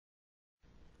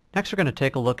Next, we're going to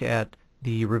take a look at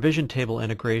the revision table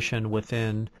integration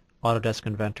within Autodesk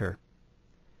Inventor.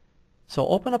 So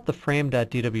open up the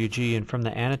frame.dwg, and from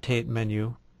the Annotate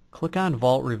menu, click on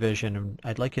Vault Revision. And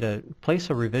I'd like you to place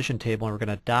a revision table, and we're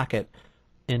going to dock it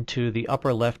into the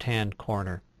upper left-hand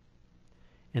corner.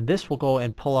 And this will go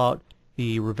and pull out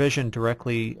the revision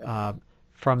directly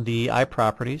from the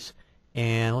iProperties.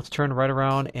 And let's turn right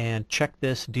around and check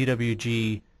this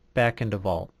DWG back into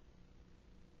Vault.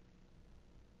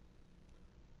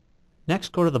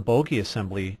 Next, go to the Bogey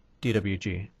Assembly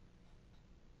DWG.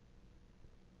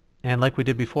 And like we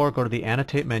did before, go to the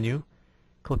Annotate menu,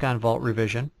 click on Vault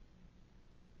Revision,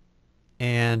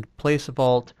 and place a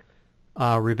Vault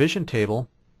Revision Table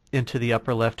into the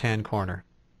upper left-hand corner.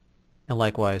 And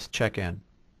likewise, check in.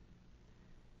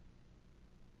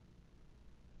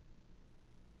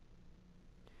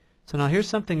 So now here's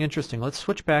something interesting. Let's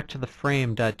switch back to the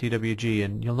frame.dwg,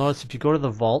 and you'll notice if you go to the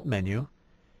Vault menu,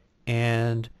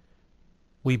 and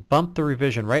we bump the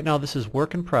revision. Right now this is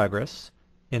work in progress,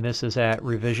 and this is at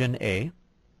revision A.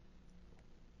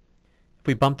 If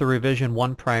we bump the revision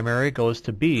 1 primary, it goes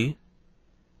to B,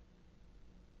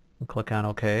 and click on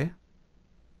OK.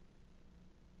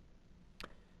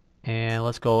 And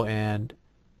let's go and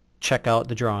check out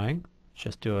the drawing.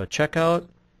 Just do a checkout.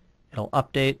 It'll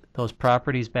update those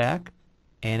properties back.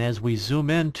 And as we zoom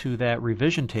into that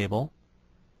revision table,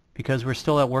 because we're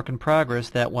still at work in progress,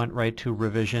 that went right to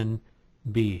revision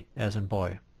B, as in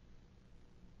boy.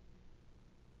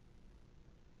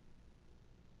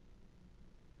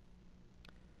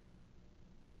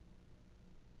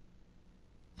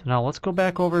 So now let's go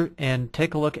back over and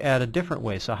take a look at a different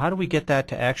way. So how do we get that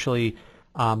to actually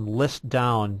list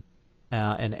down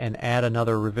and add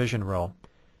another revision row?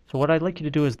 So what I'd like you to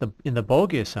do is in the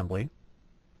Bogey Assembly,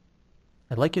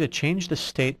 I'd like you to change the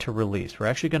state to released. We're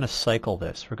actually going to cycle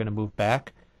this. We're going to move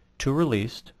back to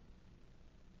released,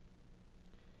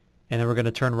 and then we're going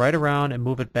to turn right around and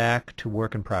move it back to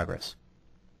work in progress.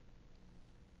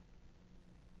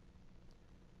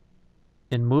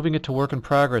 In moving it to work in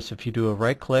progress, if you do a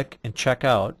right click and check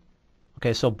out,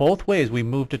 okay, so both ways we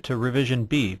moved it to revision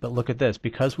B, but look at this,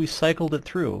 because we cycled it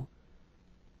through,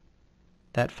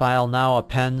 that file now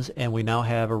appends and we now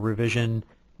have a revision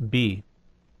B.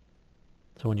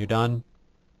 So when you're done,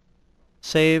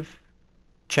 save,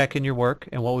 check in your work,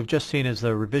 and what we've just seen is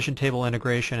the revision table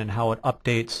integration and how it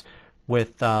updates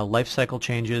with lifecycle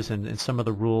changes and some of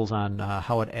the rules on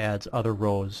how it adds other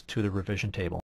rows to the revision table.